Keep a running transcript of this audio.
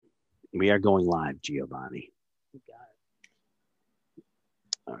We are going live, Giovanni. You got it.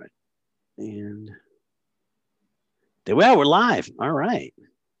 All right. And there we are. We're live. All right.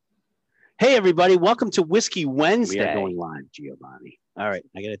 Hey, everybody. Welcome to Whiskey Wednesday. We are going live, Giovanni. All right.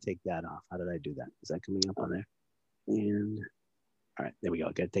 I got to take that off. How did I do that? Is that coming up on there? And all right. There we go.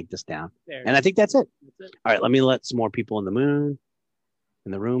 Got to take this down. And I think that's it. All right. Let me let some more people in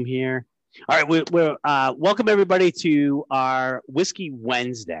the room here. All right. We're welcome, everybody, to our Whiskey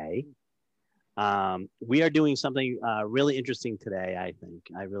Wednesday. We are doing something really interesting today. I think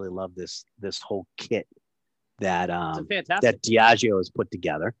I really love this whole kit that that Diageo has put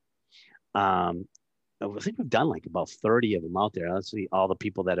together. I think we've done like about 30 of them out there. Let's see all the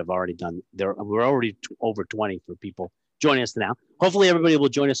people that have already done there. We're already over 20 for people joining us now. Hopefully everybody will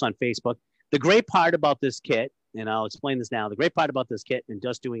join us on Facebook. The great part about this kit, and I'll explain this now. The great part about this kit and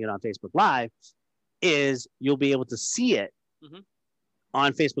just doing it on Facebook Live is you'll be able to see it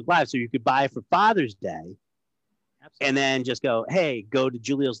on Facebook Live. So you could buy it for Father's Day. Absolutely. And then just go, hey, go to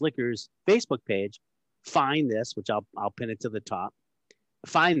Julio's Liquors Facebook page, find this, which I'll pin it to the top.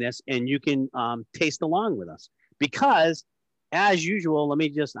 Find this, and you can taste along with us. Because, as usual,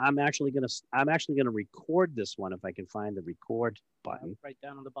 I'm actually gonna record this one if I can find the record button. Right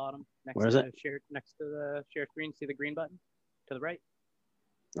down on the bottom. Where is it? Next to the share screen. See the green button to the right.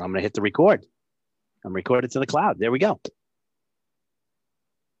 I'm gonna hit the record. I'm recorded to the cloud. There we go.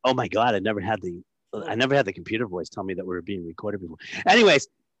 Oh my God! I never had the computer voice tell me that we were being recorded before. Anyways.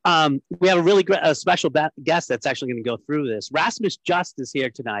 We have a really great, special guest that's actually going to go through this. Rasmus Just is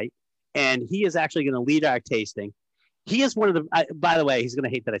here tonight, and he is actually going to lead our tasting. He is one of the, by the way, he's going to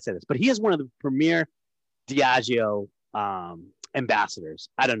hate that I said this, but he is one of the premier Diageo ambassadors.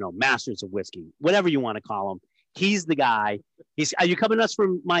 I don't know, masters of whiskey, whatever you want to call him. He's the guy. Are you coming to us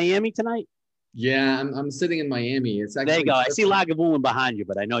from Miami tonight? Yeah, I'm sitting in Miami. It's actually, there you go. I see Lagavulin behind you,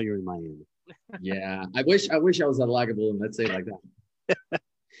 but I know you're in Miami. Yeah, I wish I was at Lagavulin. Let's say it like that.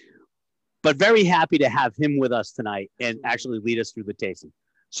 But very happy to have him with us tonight and actually lead us through the tasting.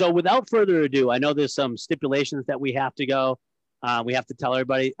 So without further ado, I know there's some stipulations that we have to go. We have to tell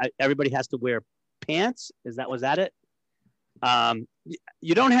everybody has to wear pants. Was that it?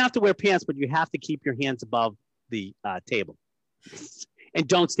 You don't have to wear pants, but you have to keep your hands above the table and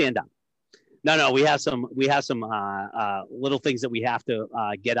don't stand up. No, we have some little things that we have to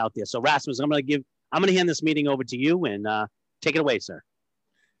get out there. So Rasmus, I'm going to hand this meeting over to you and take it away, sir.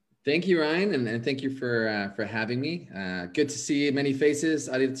 Thank you, Ryan, and thank you for having me. Good to see many faces.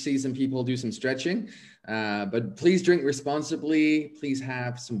 I did see some people do some stretching, but please drink responsibly. Please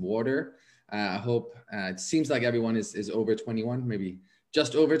have some water. I hope it seems like everyone is over 21, maybe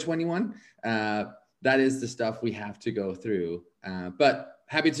just over 21. That is the stuff we have to go through. But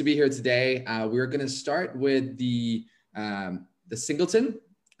happy to be here today. We're going to start with the Singleton,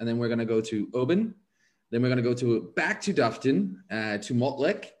 and then we're going to go to Oban. Then we're going to go back to Dufton, to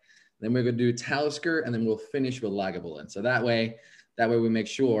Mortlach. Then we're going to do Talisker, and then we'll finish with Lagavulin. So that way we make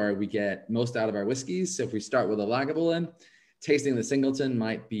sure we get most out of our whiskeys. So if we start with a Lagavulin, tasting the Singleton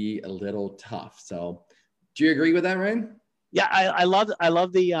might be a little tough. So do you agree with that, Ryan? Yeah, I love the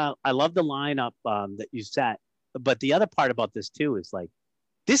lineup that you set. But the other part about this too is like,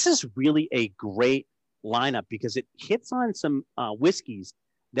 this is really a great lineup because it hits on some whiskeys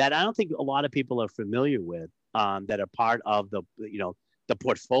that I don't think a lot of people are familiar with that are part of the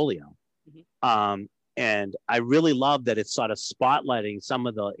portfolio. And I really love that it's sort of spotlighting some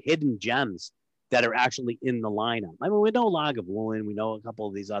of the hidden gems that are actually in the lineup. I mean, we know Lagavulin, we know a couple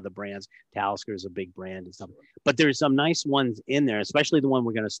of these other brands. Talisker is a big brand and stuff, but there's some nice ones in there, especially the one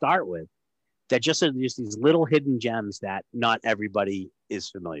we're going to start with, that just are just these little hidden gems that not everybody is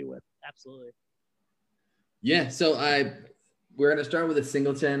familiar with. Absolutely. Yeah, so we're going to start with a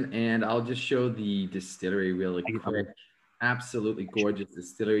Singleton, and I'll just show the distillery really quick. Absolutely gorgeous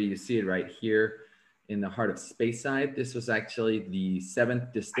distillery. You see it right here in the heart of Speyside. This was actually the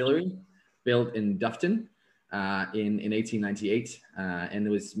 7th distillery built in Dufton in 1898. And it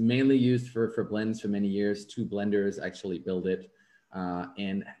was mainly used for blends for many years. 2 blenders actually built it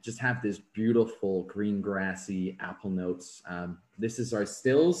and just have this beautiful green grassy apple notes. This is our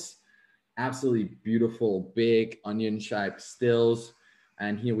stills. Absolutely beautiful, big onion-shaped stills.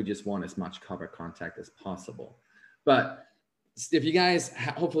 And here we just want as much cover contact as possible. But if you guys,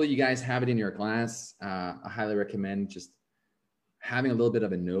 hopefully you guys have it in your glass, I highly recommend just having a little bit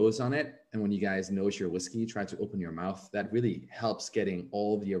of a nose on it. And when you guys nose your whiskey, try to open your mouth. That really helps getting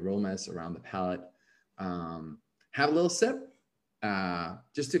all the aromas around the palate. Have a little sip,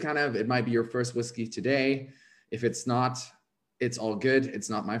 just to kind of, it might be your first whiskey today. If it's not, it's all good. It's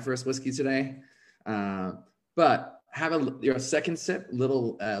not my first whiskey today. But have your second sip a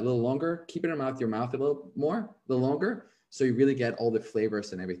little longer. Keep it in your mouth a little longer, so you really get all the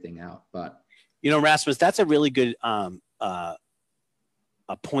flavors and everything out. But Rasmus, that's a really good a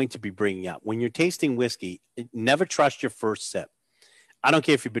point to be bringing up. When you're tasting whiskey, never trust your first sip. I don't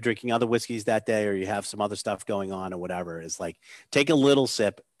care if you've been drinking other whiskeys that day or you have some other stuff going on or whatever. It's like, take a little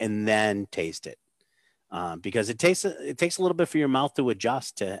sip and then taste it. Because it takes a little bit for your mouth to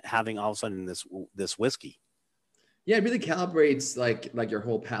adjust to having all of a sudden this whiskey. Yeah, it really calibrates like your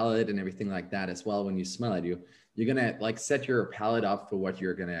whole palate and everything like that as well. When you smell it, you're gonna like set your palate up for what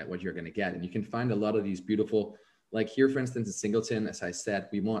you're gonna get, and you can find a lot of these beautiful, like here for instance in Singleton, as I said,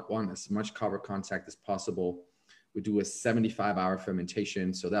 we want as much carbon contact as possible. We do a 75-hour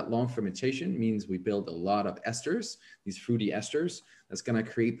fermentation. So that long fermentation means we build a lot of esters, these fruity esters, that's gonna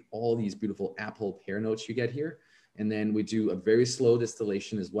create all these beautiful apple pear notes you get here. And then we do a very slow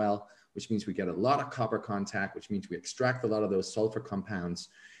distillation as well, which means we get a lot of copper contact, which means we extract a lot of those sulfur compounds,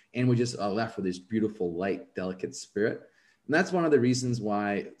 and we just are left with this beautiful, light, delicate spirit. And that's one of the reasons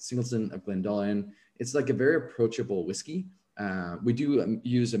why Singleton of Glendolin, it's like a very approachable whiskey. We do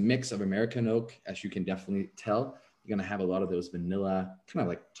use a mix of American oak, as you can definitely tell. You're gonna have a lot of those vanilla, kind of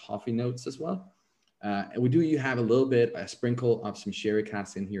like toffee notes as well. And we do have a sprinkle of some sherry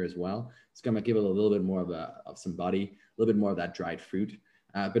cask in here as well. It's gonna give it a little bit more of some body, a little bit more of that dried fruit.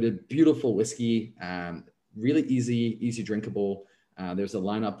 But a beautiful whiskey, really easy drinkable. There's a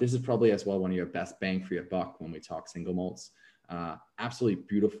lineup. This is probably as well one of your best bang for your buck when we talk single malts. Absolutely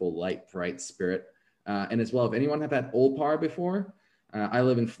beautiful, light, bright spirit. And as well, if anyone have had Old Par before, I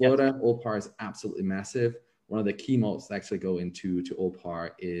live in Florida. Yep. Old Par is absolutely massive. One of the key malts that actually go into Old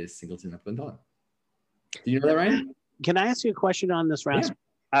Par is Singleton of Glendolin. Do you know that, Ryan? Can I ask you a question on this, Rasmus?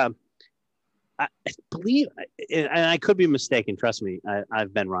 Yeah. I believe, and I could be mistaken, trust me,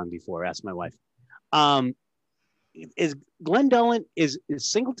 I've been wrong before, ask my wife. Is Glendolin, is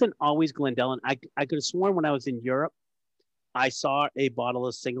Singleton always Glendolin? I could have sworn when I was in Europe, I saw a bottle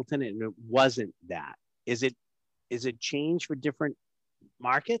of Singleton and it wasn't that. Is it changed for different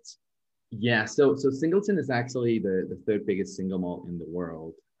markets? Yeah, so Singleton is actually the third biggest single malt in the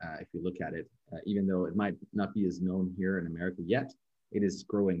world, if you look at it, even though it might not be as known here in America yet. It is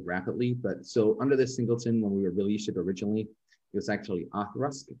growing rapidly. But so under the Singleton, when we released it originally, it was actually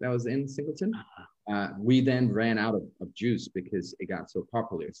Rusk that was in Singleton. We then ran out of juice because it got so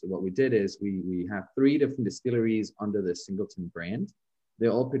popular. So what we did is we have 3 different distilleries under the Singleton brand.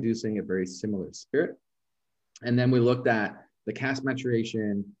 They're all producing a very similar spirit. And then we looked at the cask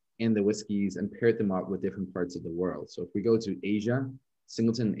maturation and the whiskeys and paired them up with different parts of the world. So if we go to Asia,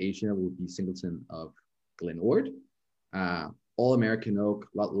 Singleton Asia will be Singleton of Glenord. All American oak,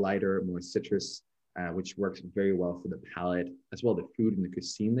 a lot lighter, more citrus, which works very well for the palate, as well the food and the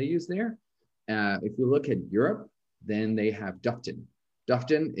cuisine they use there. If we look at Europe, then they have Dufton.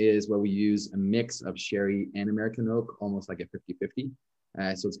 Dufton is where we use a mix of sherry and American oak, almost like a 50-50.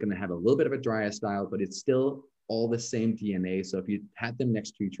 So it's going to have a little bit of a drier style, but it's still all the same DNA. So if you had them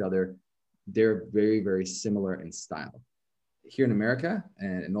next to each other, they're very, very similar in style. Here in America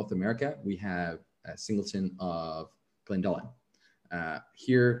and in North America, we have Singleton of Glendolin.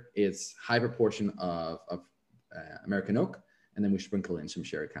 Here it's high proportion of American oak, and then we sprinkle in some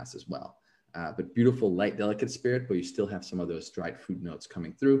sherry cask as well. But beautiful, light, delicate spirit, but you still have some of those dried fruit notes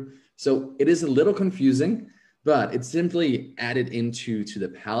coming through. So it is a little confusing, but it's simply added into the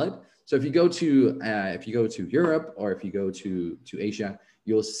palate. So if you go to Europe or if you go to Asia,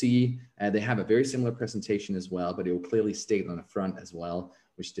 you'll see they have a very similar presentation as well, but it will clearly state on the front as well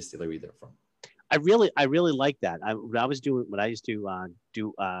which distillery they're from. I really like that. What I used to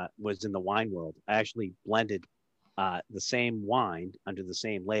do was in the wine world. I actually blended the same wine under the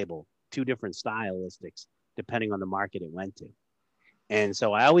same label, 2 different stylistics, depending on the market it went to. And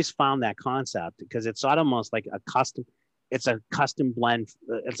so I always found that concept because it's sort of almost like a custom blend.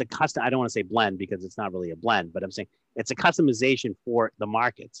 I don't want to say blend because it's not really a blend, but I'm saying it's a customization for the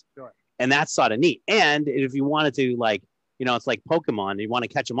markets. Sure. And that's sort of neat. And if you wanted to, like, it's like Pokemon, you want to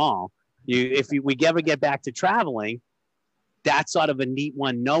catch them all. If we ever get back to traveling, that's sort of a neat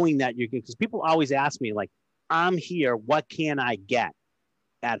one, knowing that you can, because people always ask me, like, I'm here, what can I get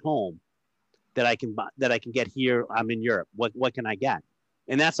at home that I can get here? I'm in Europe. What can I get?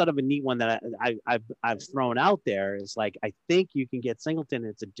 And that's sort of a neat one that I've thrown out there. Is like, I think you can get Singleton.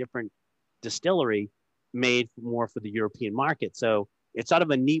 It's a different distillery made more for the European market. So it's sort of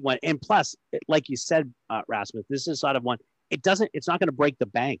a neat one. And plus, like you said, Rasmus, this is sort of one, it's not going to break the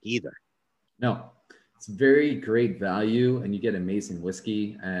bank either. No, it's very great value and you get amazing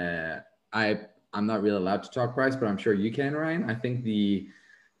whiskey. I'm not really allowed to talk price, but I'm sure you can, Ryan. I think the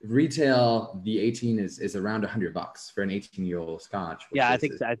Retail, the 18 is around $100 for an 18-year-old Scotch. Yeah, I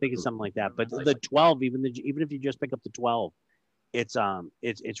think it's something like that. But the 12, even if you just pick up the 12, it's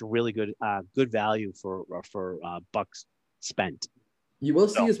really good good value for bucks spent. You will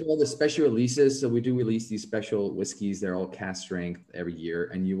see as well the special releases. So we do release these special whiskeys. They're all cask strength every year,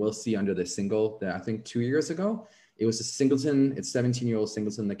 and you will see under the single that I think 2 years ago it was a Singleton. It's 17-year-old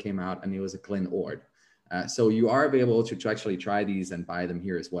Singleton that came out, and it was a Glen Ord. So you are able to actually try these and buy them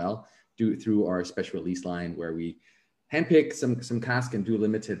here as well, through our special release line where we handpick some cask and do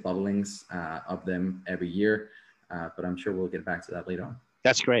limited bottlings of them every year. But I'm sure we'll get back to that later on.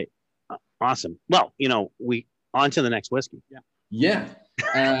 That's great. Awesome. Well, we on to the next whiskey. Yeah.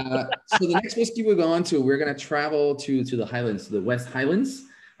 So the next whiskey we're going to, we're going to travel to the Highlands, to the West Highlands,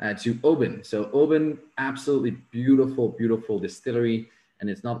 to Oban. So Oban, absolutely beautiful, beautiful distillery. And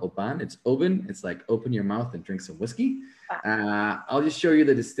it's not Oban, it's Oban. It's like open your mouth and drink some whiskey. I'll just show you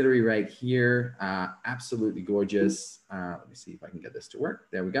the distillery right here. Absolutely gorgeous. Let me see if I can get this to work.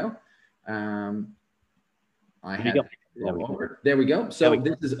 There we go. There we go. So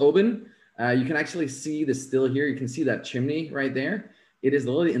this is Oban. You can actually see the still here. You can see that chimney right there. It is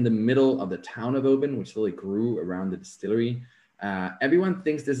literally in the middle of the town of Oban, which really grew around the distillery. Everyone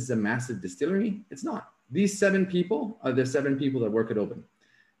thinks this is a massive distillery. It's not. These 7 people are the 7 people that work at Oban.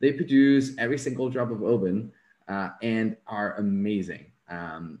 They produce every single drop of Oban and are amazing.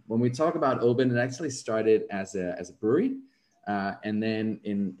 When we talk about Oban, it actually started as a brewery, and then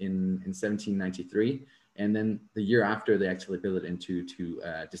in 1793, and then the year after they actually built it into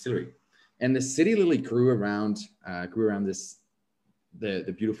distillery. And the city literally grew around this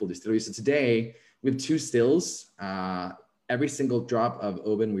the beautiful distillery. So today we have 2 stills. Every single drop of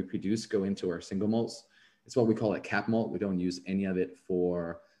Oban we produce go into our single malts. It's what we call a cap malt. We don't use any of it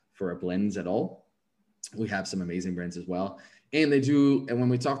for our blends at all. We have some amazing blends as well. And when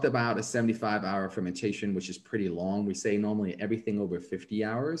we talked about a 75-hour fermentation, which is pretty long, we say normally everything over 50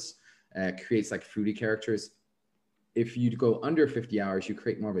 hours creates like fruity characters. If you go under 50 hours, you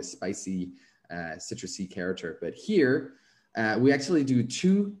create more of a spicy, citrusy character. But here, we actually do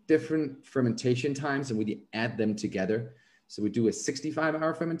 2 different fermentation times and we add them together. So we do a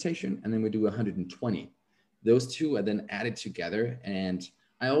 65-hour fermentation and then we do 120. Those 2 are then added together. And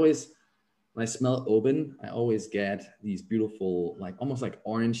when I smell Oban, I always get these beautiful, like almost like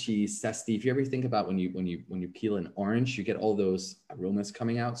orangey, zesty. If you ever think about when you peel an orange, you get all those aromas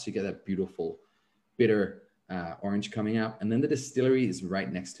coming out. So you get that beautiful, bitter orange coming out. And then the distillery is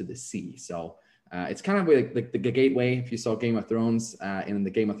right next to the sea. So it's kind of like the gateway. If you saw Game of Thrones, in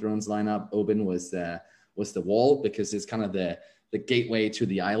the Game of Thrones lineup, Oban was the wall because it's kind of the gateway to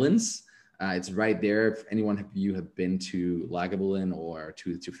the islands. It's right there. If anyone of you have been to Lagavulin or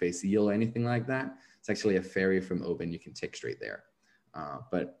to Face Eel or anything like that, it's actually a ferry from Oban you can take straight there. Some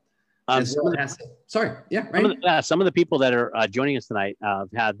of the people that are joining us tonight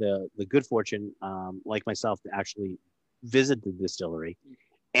have had the good fortune, like myself, to actually visit the distillery,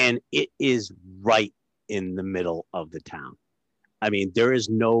 and it is right in the middle of the town. I mean, there is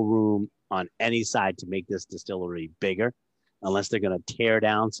no room on any side to make this distillery bigger, unless they're going to tear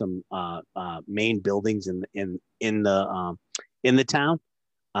down some main buildings in the town.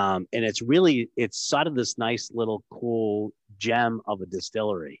 And it's sort of this nice little cool gem of a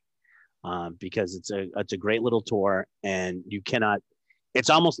distillery, because it's a great little tour, and it's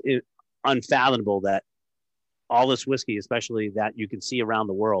almost unfathomable that all this whiskey, especially that you can see around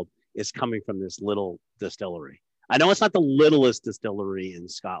the world, is coming from this little distillery. I know it's not the littlest distillery in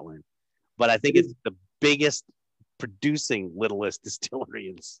Scotland, but I think it's the biggest producing littlest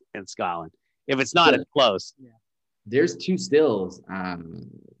distillery in Scotland. If it's not, it's close. Yeah. There's 2 stills.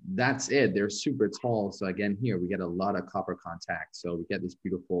 That's it. They're super tall. So again, here we get a lot of copper contact. So we get this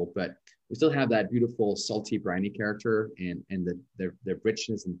beautiful, but we still have that beautiful salty, briny character and the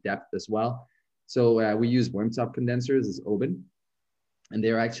richness and depth as well. So we use wormtop condensers as Oban, and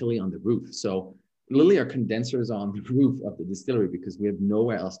they're actually on the roof. So literally our condensers are on the roof of the distillery because we have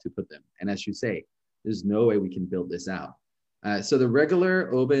nowhere else to put them. And as you say, there's no way we can build this out. So the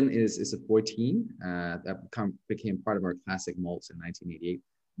regular Oban is a 14 that became part of our classic malts in 1988.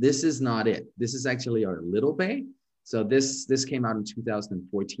 This is not it. This is actually our Little Bay. So this came out in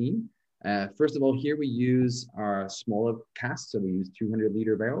 2014. First of all, here we use our smaller casks. So we use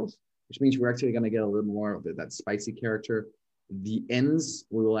 200-liter barrels, which means we're actually going to get a little more of that spicy character. The ends,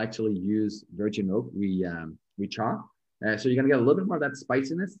 we will actually use virgin oak. We chop. So you're going to get a little bit more of that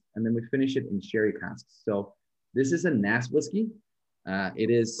spiciness, and then we finish it in sherry casks. So this is a NAS whiskey. It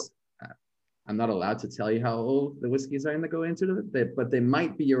is, I'm not allowed to tell you how old the whiskeys are going to go into it, but they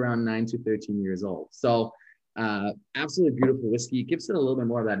might be around 9 to 13 years old. So Absolutely beautiful whiskey. It gives it a little bit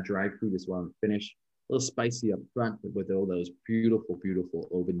more of that dry fruit as well in finish. A little spicy up front, but with all those beautiful, beautiful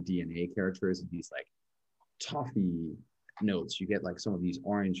Oban DNA characters and these like toffee notes. You get like some of these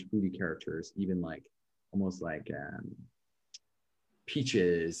orange fruity characters, even like almost like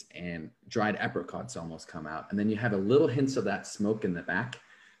peaches and dried apricots almost come out. And then you have a little hints of that smoke in the back.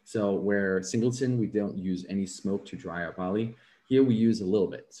 So where Singleton, we don't use any smoke to dry our barley. Here we use a little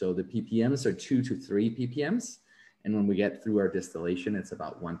bit. So the ppms are 2 to 3 ppms. And when we get through our distillation, it's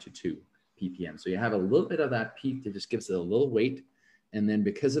about 1 to 2 ppm. So you have a little bit of that peat that just gives it a little weight. And then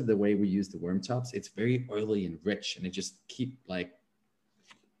because of the way we use the worm tops, it's very oily and rich, and it just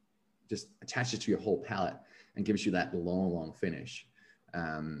just attaches to your whole palate and gives you that long, long finish.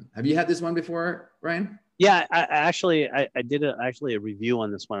 Have you had this one before, Ryan? Yeah, I did a review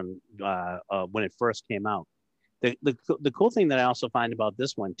on this one when it first came out. The cool thing that I also find about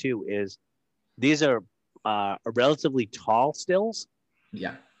this one too is these are relatively tall stills.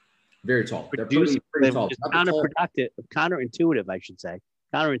 Yeah, very tall. They're pretty tall. It's counterintuitive, I should say,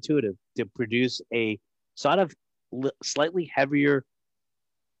 counterintuitive to produce a sort of slightly heavier,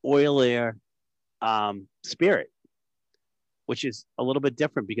 oilier spirit, which is a little bit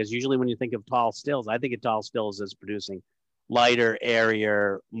different because usually when you think of tall stills, I think of tall stills as producing lighter,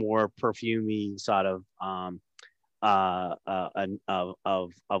 airier, more perfumey sort of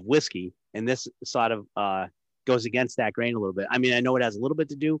whiskey, and this sort of goes against that grain a little bit. I mean, I know it has a little bit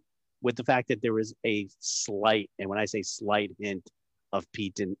to do with the fact that there is a slight, and when I say slight, hint of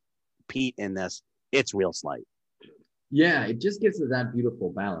peat in this, it's real slight. Yeah, it just gives it that beautiful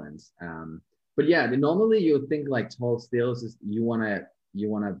balance. But yeah, normally you would think like tall stills is you wanna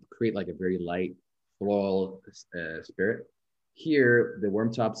create like a very light floral spirit. Here, the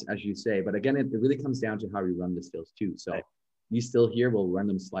worm tops, as you say, but again, it really comes down to how we run the stills too. So these still here, we'll run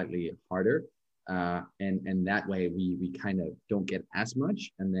them slightly harder. And that way we kind of don't get as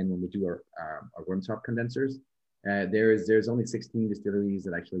much. And then when we do our worm top condensers, there's only 16 distilleries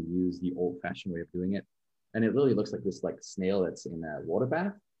that actually use the old fashioned way of doing it. And it really looks like this like snail that's in a water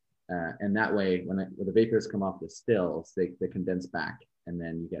bath. And that way, when the vapors come off the stills, they condense back, and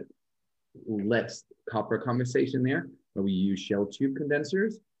then you get less copper condensation there. When we use shell tube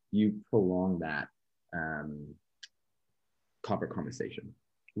condensers, you prolong that copper condensation.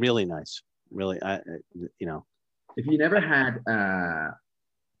 Really nice. Really, if you never had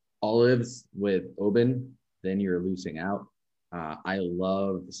olives with Oban, then you're losing out.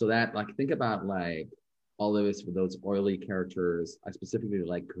 Think about like olives with those oily characters. I specifically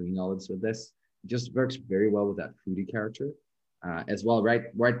like green olives with this. It just works very well with that fruity character. As well,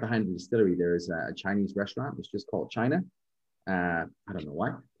 right behind the distillery, there's a Chinese restaurant. It's just called China. I don't know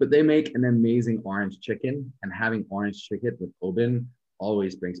why, but they make an amazing orange chicken, and having orange chicken with Oban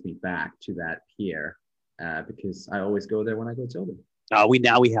always brings me back to that pier because I always go there when I go to Oban.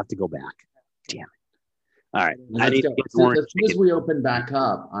 Now we have to go back. Damn it. All right. As soon as we open back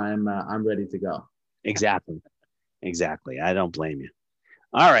up, I'm ready to go. Exactly. I don't blame you.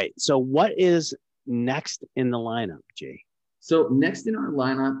 All right. So what is next in the lineup, Jay? So next in our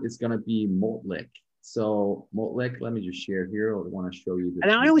lineup is going to be Mortlach. So Mortlach, let me just share here. I want to show you this.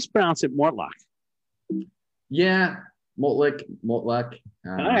 And I always pronounce it Mortlach. Yeah. Mortlach.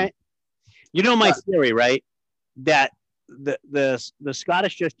 All right. You know my theory, right? That the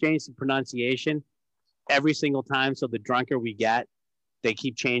Scottish just changed the pronunciation every single time. So the drunker we get, they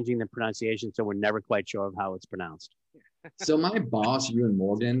keep changing the pronunciation, so we're never quite sure of how it's pronounced. So my boss, Ewan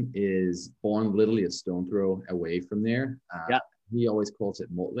Morgan, is born literally a stone throw away from there. He always calls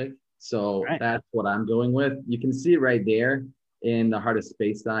it Mortlach. So That's what I'm going with. You can see it right there in the heart of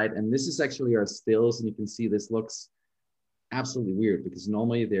Speyside. And this is actually our stills. And you can see this looks absolutely weird because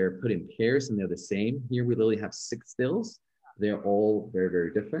normally they're put in pairs and they're the same. Here we literally have 6 stills. They're all very,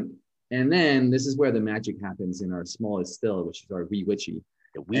 very different. And then this is where the magic happens in our smallest still, which is our wee witchy.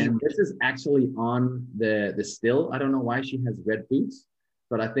 And this is actually on the still. I don't know why she has red boots,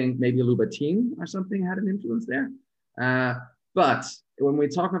 but I think maybe Louboutin or something had an influence there. But when we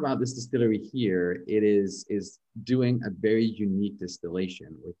talk about this distillery here, it is doing a very unique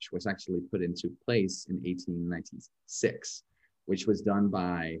distillation, which was actually put into place in 1896, which was done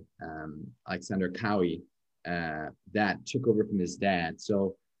by Alexander Cowie that took over from his dad.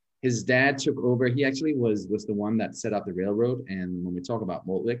 So his dad took over. He actually was the one that set up the railroad. And when we talk about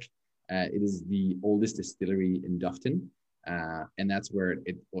Mortlach, it is the oldest distillery in Dufton. And that's where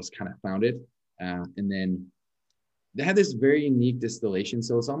it was kind of founded. And then they had this very unique distillation.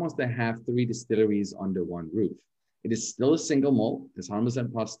 So it's almost to have 3 distilleries under one roof. It is still a single malt. It's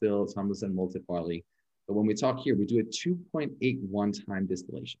 100% pot still. It's 100% malted barley. But when we talk here, we do a 2.81 time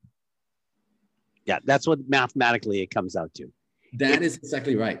distillation. Yeah, that's what mathematically it comes out to. That is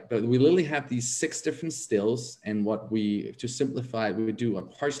exactly right. But we literally have these 6 different stills, and what we, to simplify, we would do a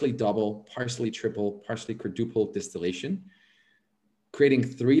partially double, partially triple, partially quadruple distillation, creating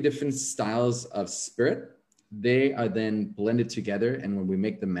 3 different styles of spirit. They are then blended together, and when we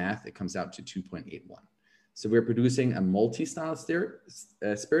make the math, it comes out to 2.81. So we're producing a multi-style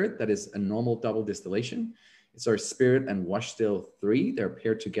spirit that is a normal double distillation. It's our spirit and wash still 3. They're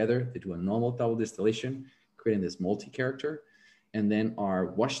paired together. They do a normal double distillation, creating this multi-character. And then our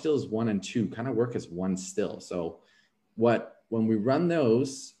wash stills 1 and 2 kind of work as one still. So when we run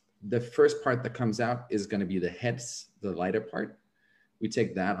those, the first part that comes out is going to be the heads, the lighter part. We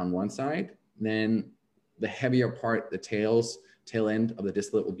take that on one side. Then the heavier part, the tail end of the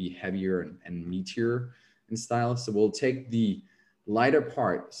distillate will be heavier and meatier in style. So we'll take the lighter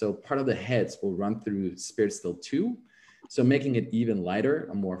part. So part of the heads will run through spirit still 2. So making it even lighter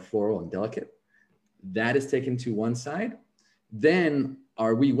and more floral and delicate. That is taken to one side. Then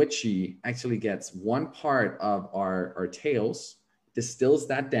our wee witchy actually gets one part of our tails, distills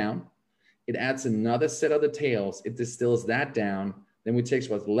that down. It adds another set of the tails. It distills that down. Then we take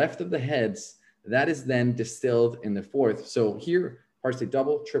what's left of the heads. That is then distilled in the 4th. So here, partially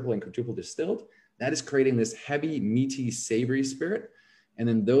double, triple, and quadruple distilled. That is creating this heavy, meaty, savory spirit. And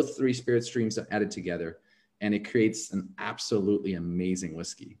then those 3 spirit streams are added together, and it creates an absolutely amazing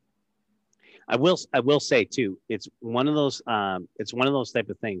whiskey. I will say too, it's one of those type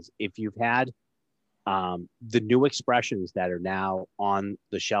of things. If you've had the new expressions that are now on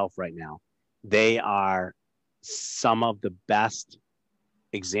the shelf right now, they are some of the best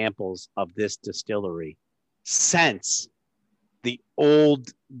examples of this distillery since the old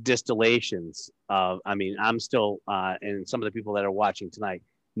distillations of, I mean, I'm still, and some of the people that are watching tonight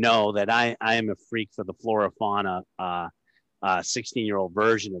know that I am a freak for the flora fauna 16-year-old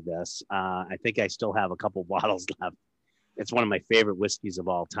version of this. I think I still have a couple bottles left. It's one of my favorite whiskeys of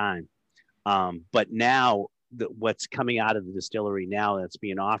all time. But now what's coming out of the distillery now that's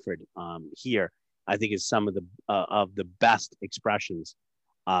being offered here, I think is some of the best expressions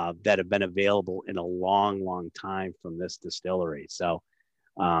that have been available in a long, long time from this distillery. So,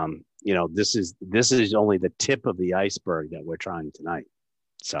 this is only the tip of the iceberg that we're trying tonight.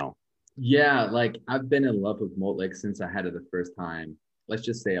 So. Yeah, like I've been in love with Mortlach since I had it the first time. Let's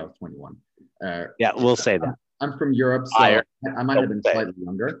just say I was 21. Yeah, we'll say that. I'm from Europe, so I might have been slightly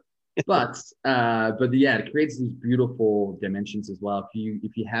younger. But yeah, it creates these beautiful dimensions as well.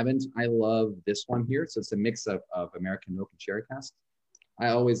 If you haven't, I love this one here. So it's a mix of American oak and sherry cask. I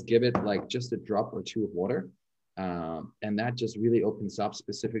always give it like just a drop or 2 of water. And that just really opens up,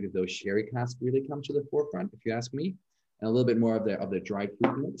 specifically those sherry casks really come to the forefront, if you ask me, and a little bit more of the dried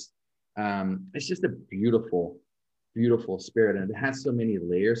fruit notes. It's just a beautiful, beautiful spirit, and it has so many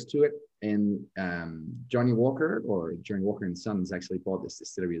layers to it. And Johnny Walker and Sons actually bought this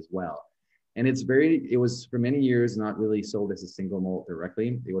distillery as well. And it was for many years not really sold as a single malt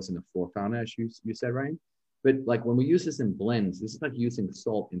directly. It was in a 4 fauna, as you said, Ryan. But like when we use this in blends, this is like using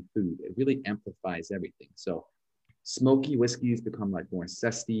salt in food. It really amplifies everything. So smoky whiskeys become like more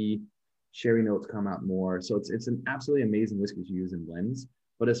zesty, sherry notes come out more. So it's an absolutely amazing whiskey to use in blends.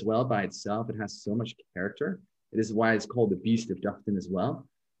 But as well by itself, it has so much character. It is why it's called the Beast of Dufton as well.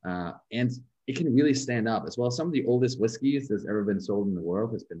 And it can really stand up as well. Some of the oldest whiskeys that's ever been sold in the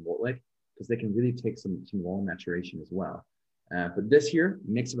world has been Mortlach, because they can really take some long maturation as well. But this here,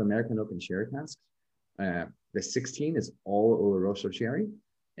 mix of American oak and sherry casks. The 16 is all Oloroso sherry.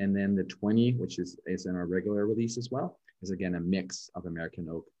 And then the 20, which is in our regular release as well, is again a mix of American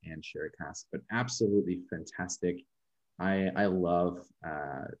oak and sherry casks. But absolutely fantastic. I love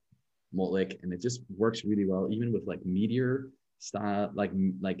Mortlach, and it just works really well, even with like meatier style,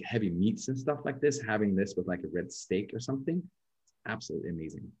 like heavy meats and stuff like this. Having this with like a red steak or something, it's absolutely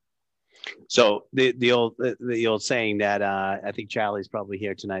amazing. So the old saying that I think Charlie's probably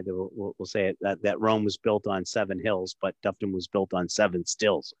here tonight. That we'll say it, that Rome was built on 7 hills, but Dufton was built on 7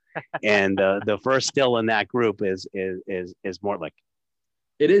 stills, and the first still in that group is Mortlach.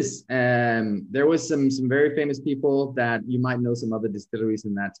 It is. There was some very famous people that you might know, some other distilleries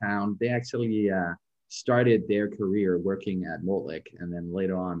in that town. They actually started their career working at Mortlach, and then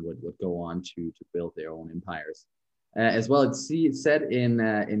later on would go on to build their own empires. As well, it's said in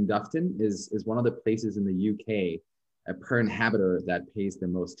Dufton is one of the places in the UK per inhabitor that pays the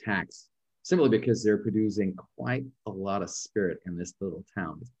most tax, simply because they're producing quite a lot of spirit in this little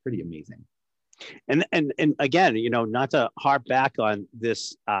town. It's pretty amazing. And again, not to harp back on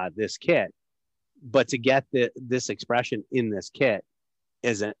this kit, but to get this expression in this kit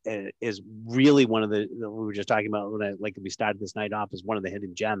is really one of the we were just talking about when we started this night off, is one of the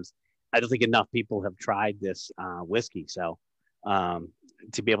hidden gems I don't think enough people have tried this whiskey. So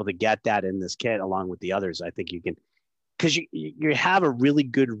to be able to get that in this kit along with the others, I think you can, because you have a really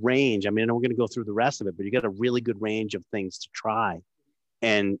good range. I mean, we're going to go through the rest of it, but you got a really good range of things to try.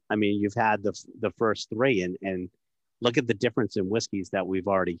 And I mean, you've had the first three, and look at the difference in whiskeys that we've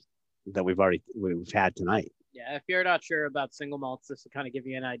had tonight. Yeah, if you're not sure about single malts, this will kind of give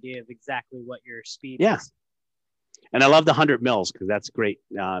you an idea of exactly what your speed is. And I love the 100 mils because that's great.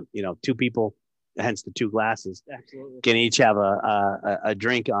 Two people, hence the 2 glasses, absolutely, can each have a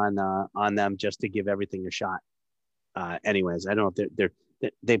drink on them just to give everything a shot. Anyways, I don't know if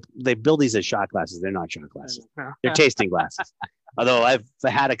they build these as shot glasses. They're not shot glasses. They're tasting glasses. Although I've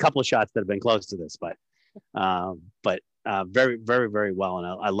had a couple of shots that have been close to this, but very, very, very well. And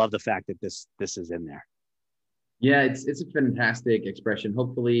I love the fact that this is in there. Yeah, it's a fantastic expression.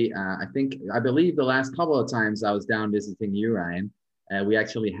 Hopefully, I believe the last couple of times I was down visiting you, Ryan, we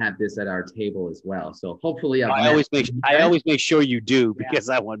actually had this at our table as well. So hopefully, I always make sure you do, because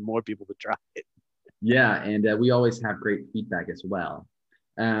I want more people to try it. Yeah, and we always have great feedback as well.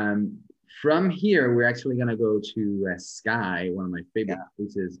 From here, we're actually going to go to Skye, one of my favorite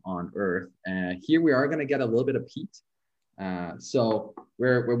places on earth. Here we are going to get a little bit of peat. So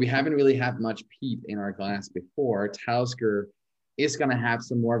where we haven't really had much peat in our glass before, Talisker is going to have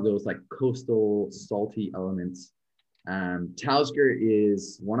some more of those like coastal salty elements. Talisker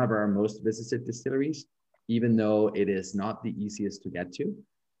is one of our most visited distilleries, even though it is not the easiest to get to.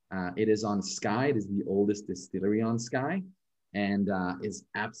 It is on Skye. It is the oldest distillery on Skye, and is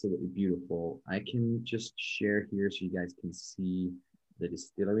absolutely beautiful. I can just share here so you guys can see the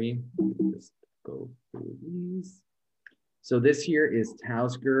distillery. Just go through these. So this here is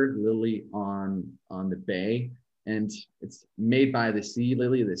Talisker Lily on the Bay, and it's made by the sea.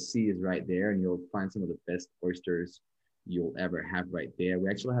 Lily, the sea is right there, and you'll find some of the best oysters you'll ever have right there. We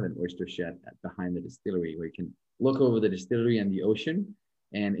actually have an oyster shed behind the distillery where you can look over the distillery and the ocean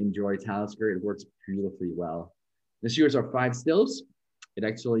and enjoy Talisker. It works beautifully well. This year's our 5 stills. It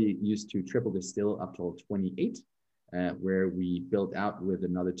actually used to triple distill up till 28, where we built out with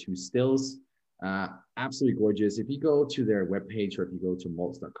another 2 stills. Absolutely gorgeous. If you go to their webpage, or if you go to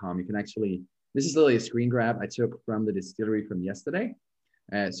malts.com, you can actually, this is literally a screen grab I took from the distillery from yesterday.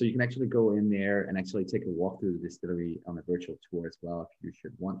 So you can actually go in there and actually take a walk through the distillery on a virtual tour as well, if you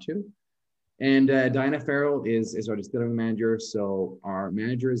should want to. And Diana Farrell is our distillery manager. So our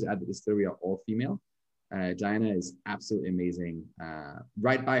managers at the distillery are all female. Diana is absolutely amazing.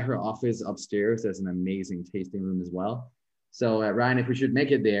 Right by her office upstairs, there's an amazing tasting room as well. So Ryan, if we should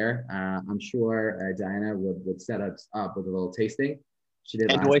make it there, I'm sure Diana would set us up with a little tasting. She did.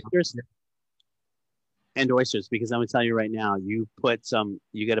 And oysters. And oysters, because I'm gonna tell you right now, you got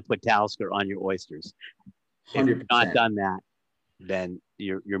to put Talisker on your oysters. 100%. If you've not done that, then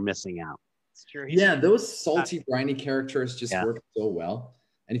you're missing out. Yeah, those salty, briny characters just work so well.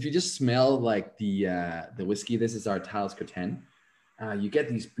 And if you just smell like the whiskey, this is our Talisker 10. You get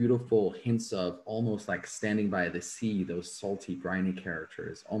these beautiful hints of almost like standing by the sea, those salty, briny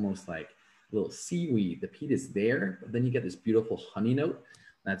characters, almost like a little seaweed. The peat is there, but then you get this beautiful honey note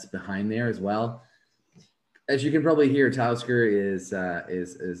that's behind there as well. As you can probably hear, Talisker is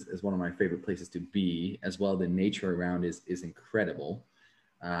one of my favorite places to be as well. The nature around is incredible.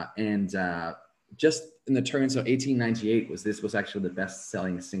 Just in the turn, so 1898 was actually the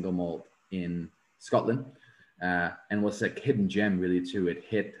best-selling single malt in Scotland, and was a hidden gem really too. It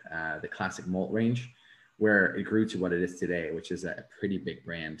hit the classic malt range, where it grew to what it is today, which is a pretty big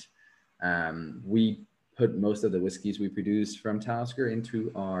brand. We put most of the whiskeys we produce from Talisker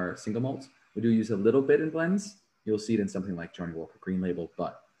into our single malts. We do use a little bit in blends. You'll see it in something like Johnny Walker Green Label,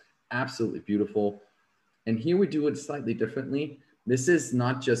 but absolutely beautiful. And here we do it slightly differently. This is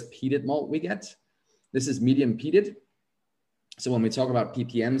not just peated malt we get. This is medium peated. So when we talk about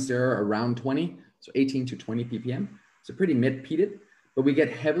ppms, they're around 20, so 18 to 20 ppm. So pretty mid peated, but we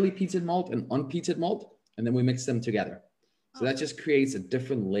get heavily peated malt and unpeated malt, and then we mix them together. So that just creates a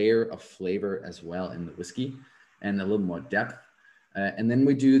different layer of flavor as well in the whiskey and a little more depth. And then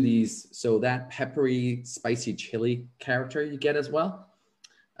we do these, so that peppery, spicy chili character you get as well.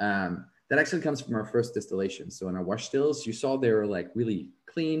 That actually comes from our first distillation. So in our wash stills, you saw they were like really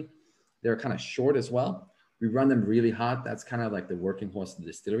clean. They're kind of short as well. We run them really hot. That's kind of like the working horse of the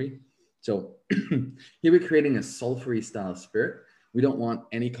distillery. So here we're creating a sulfury style spirit. We don't want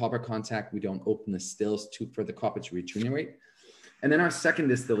any copper contact. We don't open the stills for the copper to regenerate. And then our second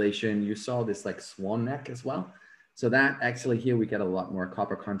distillation, you saw this like swan neck as well. So that actually here we get a lot more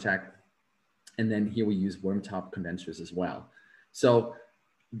copper contact. And then here we use worm top condensers as well. So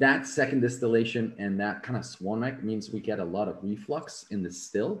that second distillation and that kind of swan neck means we get a lot of reflux in the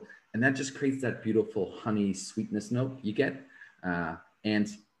still. And that just creates that beautiful honey sweetness note you get. And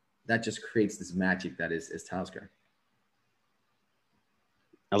that just creates this magic that is Talisker.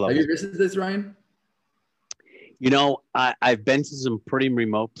 I love Have it. you visited this, Ryan? You know, I've been to some pretty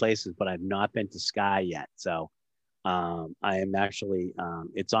remote places, but I've not been to Skye yet. So I am actually,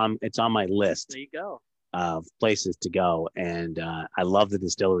 it's on my list. There you go. Of places to go. And I love the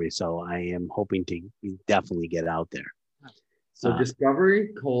distillery. So I am hoping to definitely get out there. So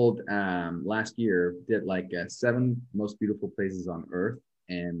Discovery called last year did like 7 most beautiful places on Earth,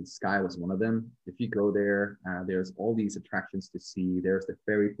 and Skye was one of them. If you go there, there's all these attractions to see. There's the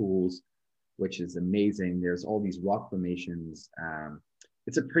fairy pools, which is amazing. There's all these rock formations.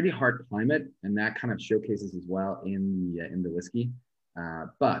 It's a pretty hard climate, and that kind of showcases as well in the whiskey.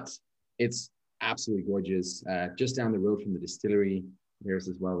 But it's absolutely gorgeous. Just down the road from the distillery, there's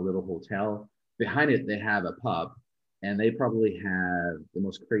as well a little hotel. Behind it, they have a pub. And they probably have the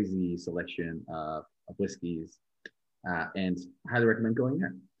most crazy selection of whiskeys, and highly recommend going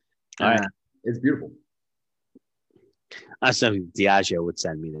there. All right. It's beautiful. So Diageo would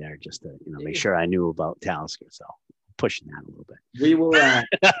send me there just to make sure I knew about Talisker. So pushing that a little bit. We will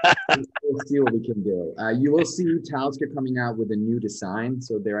we'll see what we can do. You will see Talisker coming out with a new design.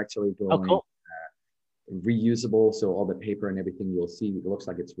 So they're actually going reusable. So all the paper and everything you'll see, it looks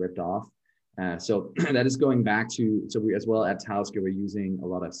like it's ripped off. So that is going back to, so we as well at Talisker, we're using a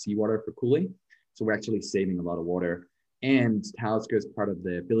lot of seawater for cooling. So we're actually saving a lot of water. And Talisker is part of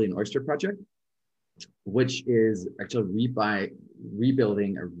the Billion Oyster Project, which is actually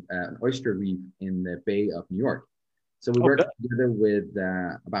rebuilding an oyster reef in the Bay of New York. So we work together with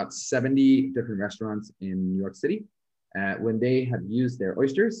about 70 different restaurants in New York City. When they have used their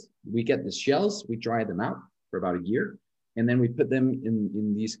oysters, we get the shells, we dry them out for about a year. And then we put them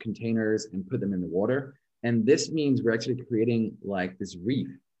in these containers and put them in the water. And this means we're actually creating like this reef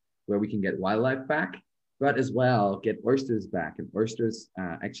where we can get wildlife back, but as well get oysters back. And oysters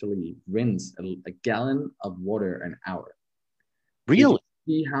actually rinse a gallon of water an hour. Really?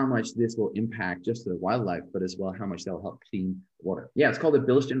 See how much this will impact just the wildlife, but as well how much they'll help clean water. Yeah, it's called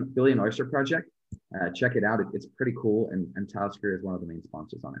the Billion Oyster Project. Check it out. It's pretty cool. And Talisker is one of the main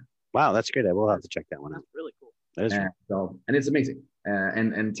sponsors on it. Wow, that's great. I will have to check that one out. That's really cool. That is and it's amazing.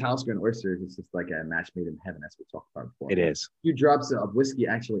 And Talisker and oysters is just like a match made in heaven, as we talked about before. It is. A few drops of whiskey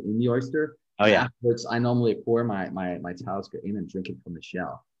actually in the oyster. Oh yeah. Afterwards, I normally pour my Talisker in and drink it from the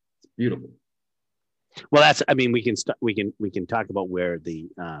shell. It's beautiful. Well, we can talk about where the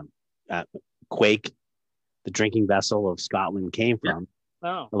Quake, the drinking vessel of Scotland, came from. Yeah.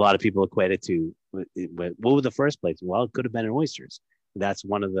 Oh. A lot of people equate it to what was the first place? Well, it could have been in oysters. That's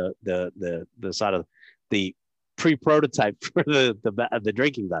one of the sort of the pre-prototype for the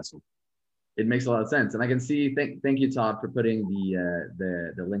drinking vessel. It makes a lot of sense, and I can see. Thank you, Todd, for putting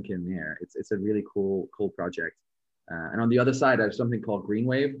the link in there. It's a really cool project. And on the other side, there's something called Green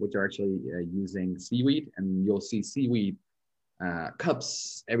Wave, which are actually using seaweed, and you'll see seaweed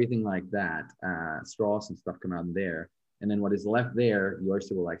cups, everything like that, straws and stuff come out in there. And then what is left there, the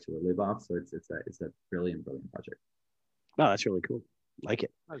oyster will actually live off. So it's a brilliant project. Oh, that's really cool. Like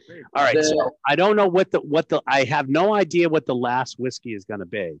it. Oh, great. All right. So I don't know what the I have no idea what the last whiskey is going to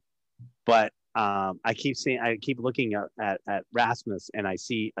be, but I keep looking at Rasmus, and I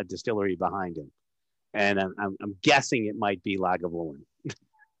see a distillery behind him, and I'm guessing it might be Lagavulin.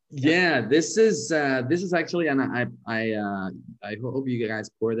 Yeah, this is actually, and I hope you guys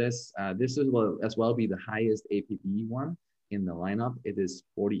pour this. This will as well be the highest APV one in the lineup. It is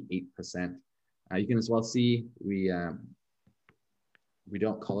 48%. You can as well see we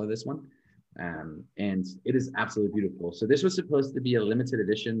don't color this one, and it is absolutely beautiful. So this was supposed to be a limited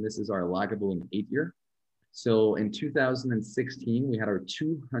edition. This is our Lagavulin 8-year. So in 2016, we had our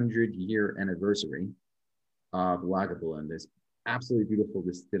 200-year anniversary of Lagavulin. This absolutely beautiful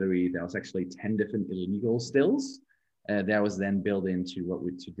distillery. That was actually 10 different illegal stills that was then built into what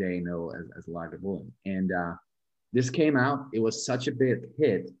we today know as Lagavulin. And this came out. It was such a big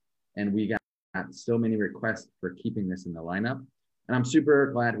hit, and we got so many requests for keeping this in the lineup. And I'm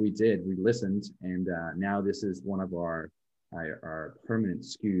super glad we did. We listened, and now this is one of our permanent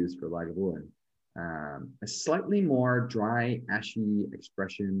SKUs for Lagavulin. A slightly more dry, ashy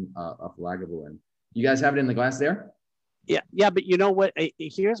expression of Lagavulin. You guys have it in the glass there? Yeah, but you know what?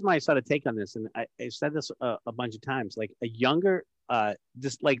 Here's my sort of take on this, and I said this a bunch of times. Like a younger,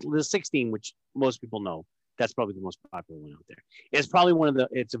 just like the 16, which most people know, that's probably the most popular one out there. It's probably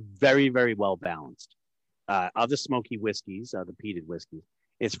it's a very, very well balanced. Of the smoky whiskeys, the peated whiskeys,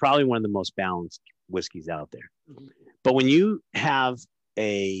 it's probably one of the most balanced whiskeys out there. Mm-hmm. But when you have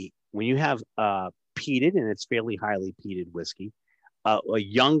peated, and it's fairly highly peated whiskey, a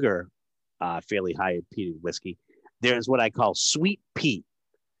younger, fairly high peated whiskey, there's what I call sweet peat.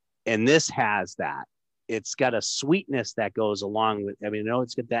 And this has that. It's got a sweetness that goes along with, I mean, I know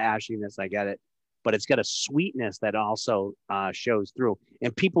it's got the ashiness, I get it, but it's got a sweetness that also shows through.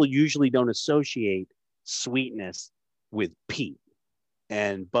 And people usually don't associate sweetness with peat.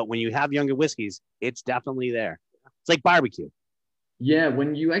 But when you have younger whiskeys, it's definitely there. It's like barbecue. Yeah,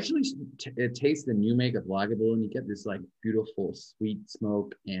 when you actually taste the new make of Lagavulin, you get this like beautiful sweet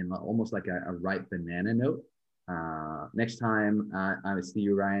smoke and almost like a ripe banana note. Next time I see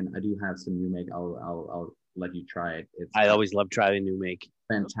you, Ryan, I do have some new make. I'll let you try it. I always love trying new make.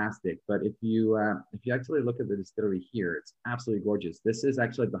 Fantastic. But if you actually look at the distillery here, it's absolutely gorgeous. This is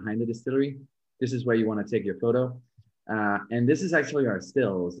actually behind the distillery. This is where you want to take your photo. And this is actually our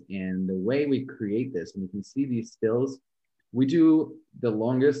stills. And the way we create this, and you can see these stills, we do the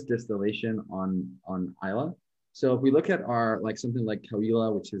longest distillation on Isla. So if we look at our, like something like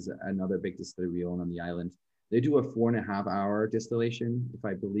Kawila, which is another big distillery we own on the island, they do a 4.5 hour distillation, if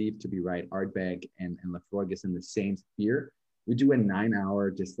I believe to be right. Ardbeg and Lafroig is in the same sphere. We do a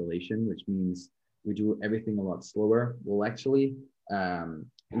 9-hour distillation, which means we do everything a lot slower. We'll actually,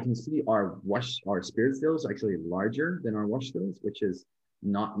 you can see our spirit stills are actually larger than our wash stills, which is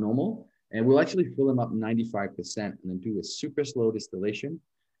not normal. And we'll actually fill them up 95% and then do a super slow distillation.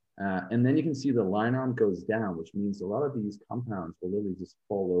 And then you can see the line arm goes down, which means a lot of these compounds will literally just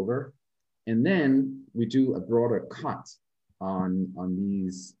fall over. And then we do a broader cut on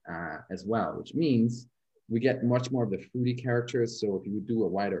these as well, which means we get much more of the fruity characters. So if you do a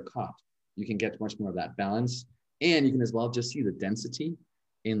wider cut, you can get much more of that balance. And you can as well just see the density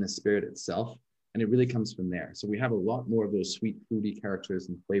in the spirit itself. And it really comes from there. So we have a lot more of those sweet, fruity characters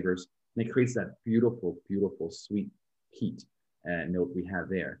and flavors. And it creates that beautiful, beautiful sweet peat note we have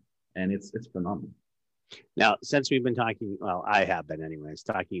there. And it's phenomenal. Now, since we've been talking, well, I have been anyways,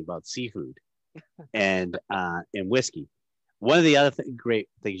 talking about seafood and whiskey. One of the other great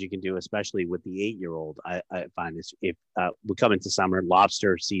things you can do, especially with the 8-year-old, I find is if we come into summer,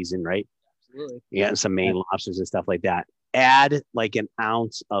 lobster season, right? Absolutely. Yeah, some Maine lobsters and stuff like that. Add like an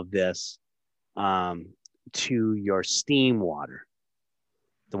ounce of this to your steam water.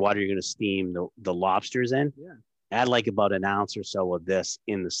 The water you're going to steam the lobsters in. Yeah. Add like about an ounce or so of this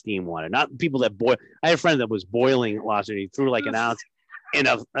in the steam water. Not people that boil. I had a friend that was boiling lobster. He threw like an ounce in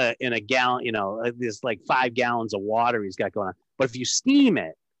a gallon, this like 5 gallons of water he's got going on. But if you steam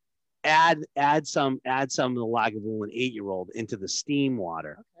it, add some of the Lagavulin 8-year-old into the steam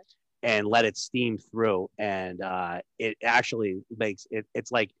water and let it steam through. And it actually makes it.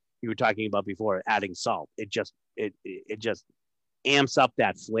 It's like you were talking about before, adding salt. It just amps up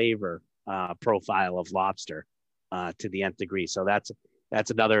that flavor profile of lobster to the nth degree. So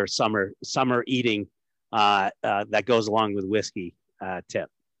that's another summer eating that goes along with whiskey tip.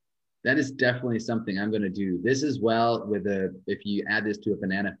 That is definitely something I'm going to do. This as well if you add this to a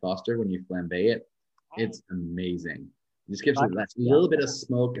banana foster when you flambe it, it's amazing. It just gives it that little bit of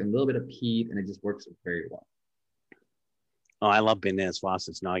smoke and a little bit of peat, and it just works very well. Oh, I love bananas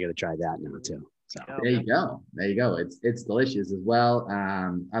fosters. Now I got to try that now too. So there you go. It's delicious as well.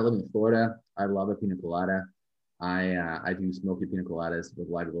 I live in Florida. I love a pina colada. I do smoky pina coladas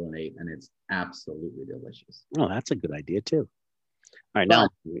with Lagavulin 8, and it's absolutely delicious. Oh, that's a good idea too. All right, now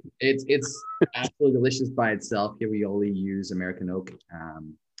it's absolutely delicious by itself. Here we only use American oak,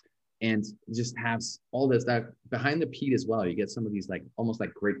 and just has all this that behind the peat as well. You get some of these like almost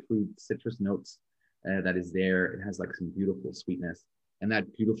like grapefruit citrus notes that is there. It has like some beautiful sweetness and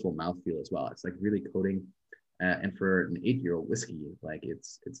that beautiful mouthfeel as well. It's like really coating. And for an 8-year-old whiskey, like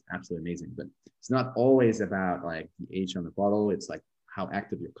it's absolutely amazing. But it's not always about like the age on the bottle. It's like how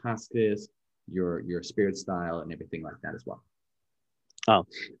active your cask is, your spirit style, and everything like that as well. Oh,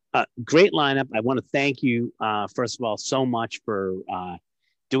 great lineup. I want to thank you, first of all, so much for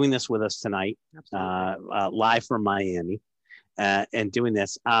doing this with us tonight, live from Miami, and doing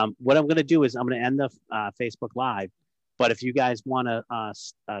this. What I'm going to do is I'm going to end the Facebook Live. But if you guys want to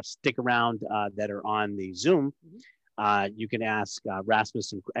stick around that are on the Zoom, you can ask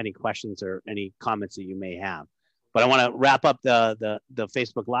Rasmus any questions or any comments that you may have. But I want to wrap up the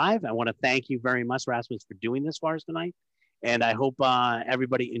Facebook Live. I want to thank you very much, Rasmus, for doing this for us tonight. And I hope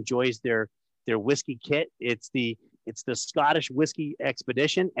everybody enjoys their whiskey kit. It's the Scottish Whiskey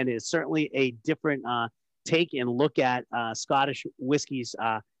Expedition, and it's certainly a different take and look at Scottish whiskeys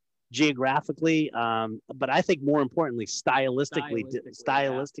geographically, but I think more importantly, stylistically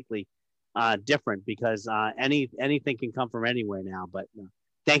different, because anything can come from anywhere now. But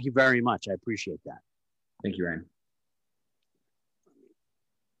thank you very much. I appreciate that. Thank you, Ryan.